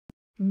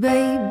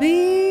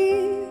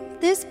Baby,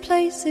 this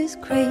place is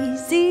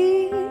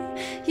crazy.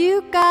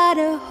 You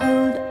gotta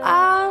hold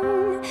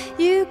on,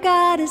 you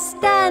gotta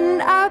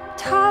stand up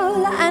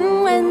tall.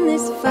 And when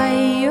this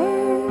fire,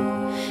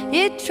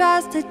 it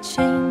tries to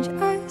change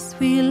us,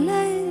 we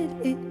let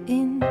it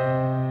in.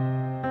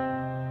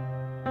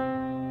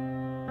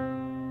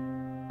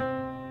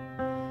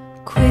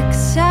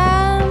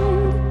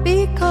 Quicksand,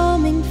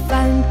 becoming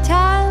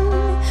fountain,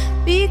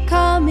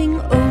 becoming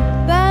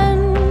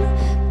open,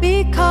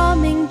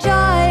 becoming joy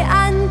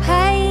and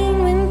pain.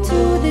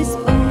 Into this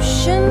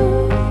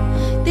ocean,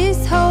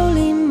 this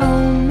holy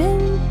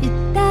moment,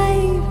 it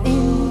dive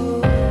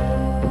in.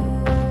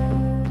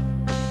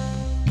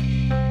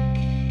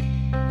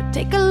 But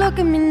take a look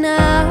at me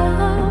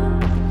now.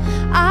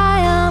 I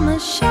am a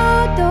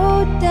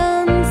shadow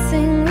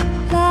dancing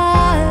with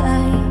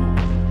light.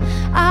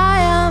 I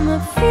am a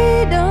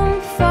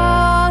freedom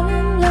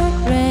falling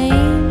like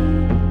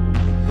rain.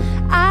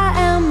 I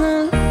am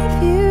the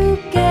love you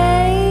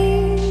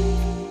gave.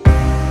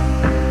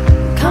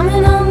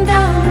 Coming on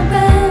down the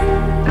bend,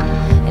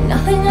 and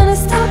nothing gonna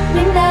stop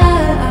me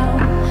now.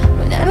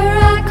 Whenever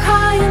I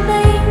call your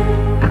name,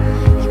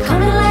 you're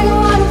coming like a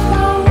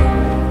waterfall,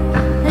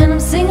 and I'm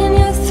singing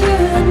you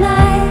through the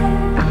night.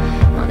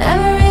 On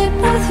every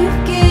breath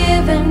you've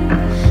given,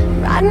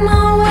 riding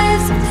on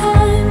waves of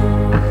time,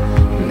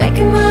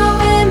 making my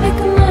way,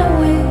 making my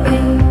way.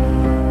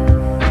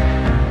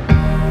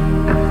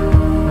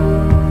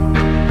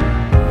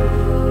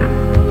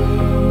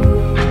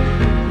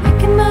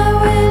 Making my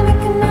way,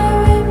 making my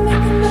way,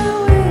 making my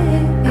way.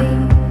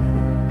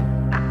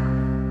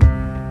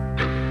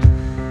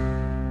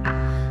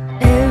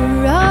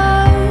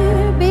 Error,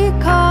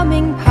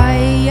 becoming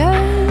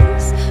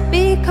pious,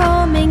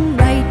 becoming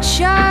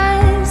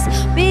righteous,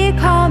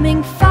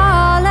 becoming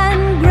fallen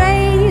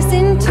grace.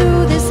 Into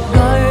this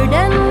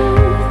garden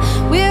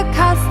we're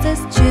cast as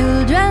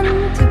children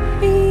to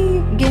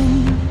begin.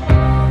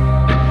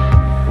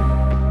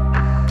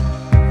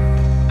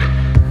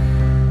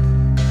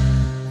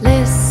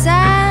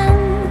 Listen,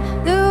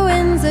 the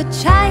winds are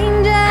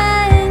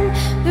changing,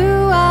 the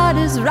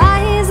water's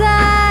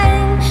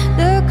rising,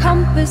 the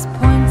compass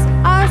points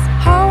us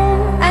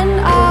home. And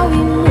are we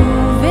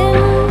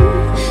moving?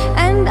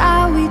 And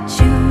are we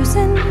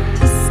choosing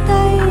to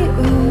stay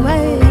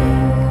away?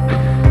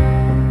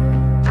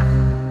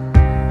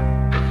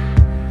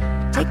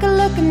 Take a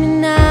look at me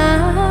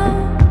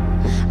now.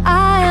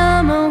 I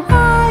am a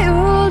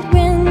wild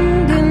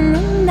wind in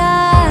the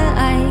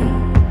night.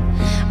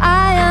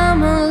 I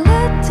am a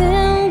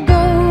letting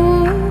go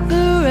of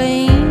the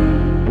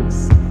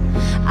reins.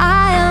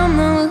 I am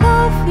the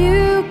love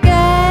you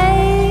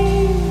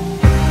gave.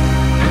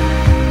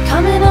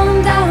 Coming on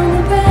down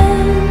the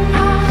bend,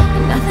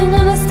 and nothing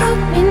gonna stop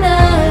me now.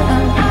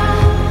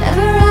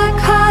 Whenever I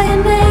call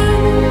your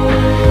name,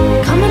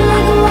 you're coming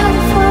like a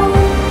waterfall,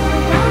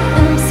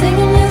 and I'm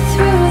singing you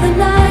through the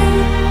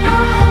night.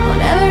 On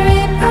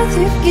every breath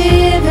you've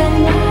given,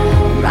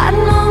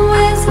 riding on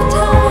waves of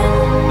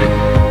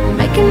time,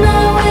 making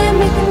my way,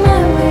 making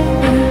my way.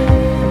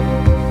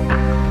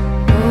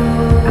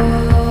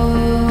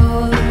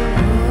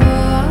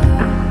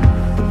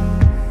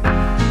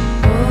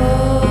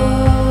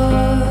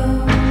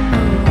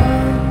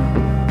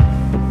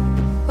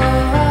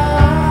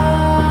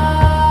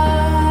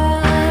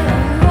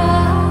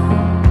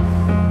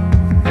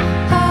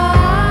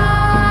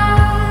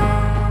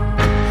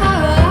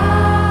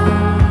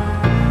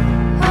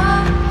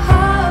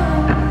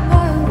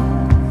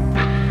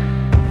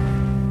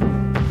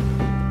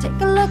 Take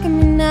a look at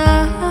me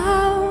now.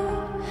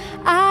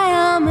 I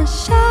am a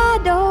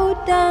shadow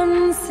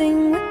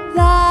dancing with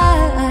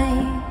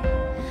light.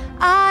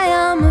 I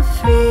am a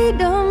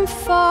freedom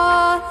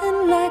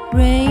falling like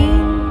rain.